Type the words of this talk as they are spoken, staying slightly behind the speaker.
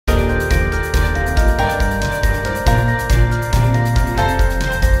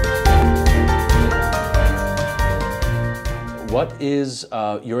What is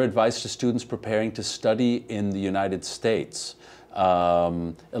your advice to students preparing to study in the United States?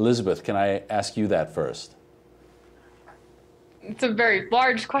 Elizabeth, can I ask you that first? It's a very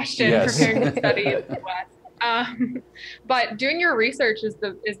large question, Yes. preparing to study in the West. But doing your research is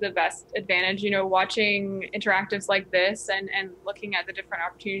the best advantage. You know, watching interactives like this and looking at the different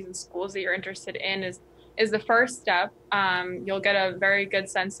opportunities and schools that you're interested in is the first step. You'll get a very good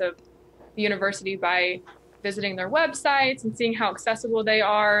sense of the university by visiting their websites and seeing how accessible they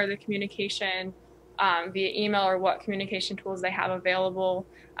are, the communication via email or what communication tools they have available.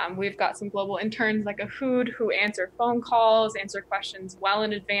 We've got some global interns like Ahood who answer phone calls, answer questions well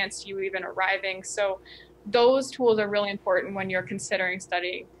in advance to you even arriving. So those tools are really important when you're considering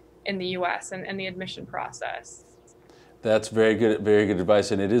studying in the US and the admission process. That's very good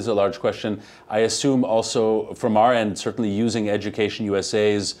advice, and it is a large question. I assume also from our end, certainly using Education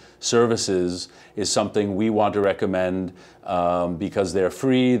USA's services is something we want to recommend because they're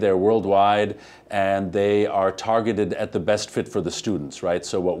free, they're worldwide, and they are targeted at the best fit for the students, right?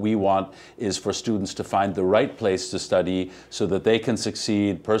 So what we want is for students to find the right place to study so that they can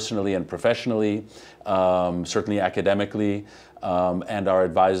succeed personally and professionally, certainly academically. And our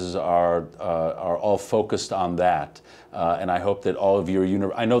advisors are all focused on that. And I hope that all of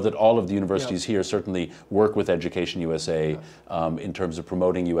I know that all of the universities here certainly work with Education USA in terms of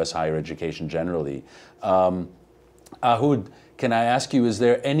promoting U.S. higher education generally. Ahood, can I ask you, is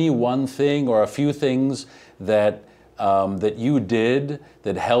there any one thing or a few things that, that you did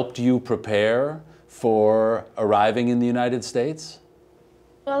that helped you prepare for arriving in the United States?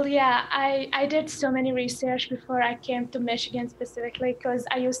 Well, yeah, I did so many research before I came to Michigan specifically because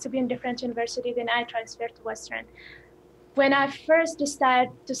I used to be in different university, then I transferred to Western. When I first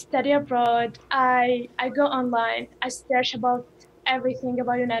decided to study abroad, I go online, I search about everything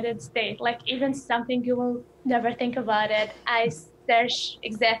about United States, like even something you will never think about it. I search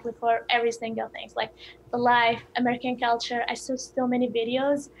exactly for every single thing, like the life, American culture. I saw so many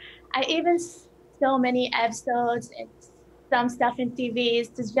videos. I even so many episodes and some stuff in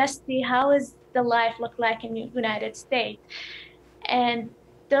TVs to just see how is the life look like in the United States. And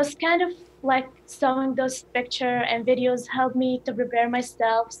those kind of like showing those pictures and videos helped me to prepare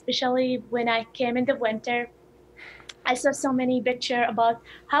myself, especially when I came in the winter. I saw so many pictures about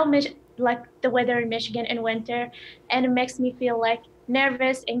how like the weather in Michigan in winter, and it makes me feel like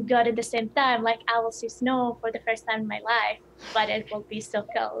nervous and good at the same time. Like I will see snow for the first time in my life, but it will be so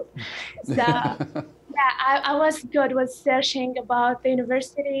cold. So yeah, I was good with searching about the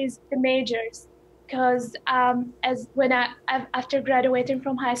universities, the majors, because after graduating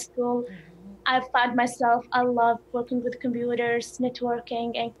from high school, I found myself, I love working with computers,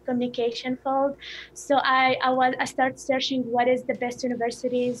 networking, and communication field. So I started searching what is the best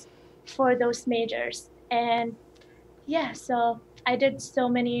universities for those majors. And yeah, so I did so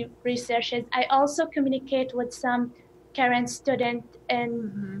many researches. I also communicate with some current student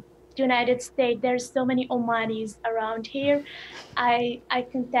in United States. There's so many Omanis around here. I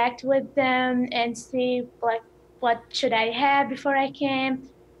contact with them and see like what should I have before I came,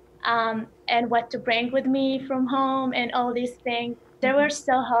 and what to bring with me from home and all these things. They were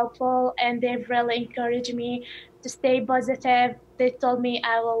so helpful and they've really encouraged me to stay positive. They told me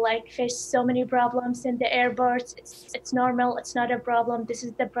I will like face so many problems in the airports. It's normal, it's not a problem, this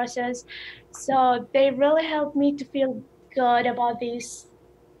is the process. So they really helped me to feel good about this,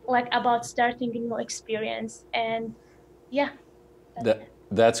 like about starting a new experience. And yeah.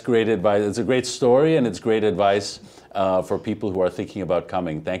 That's great advice. It's a great story and it's great advice for people who are thinking about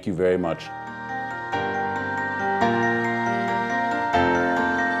coming. Thank you very much.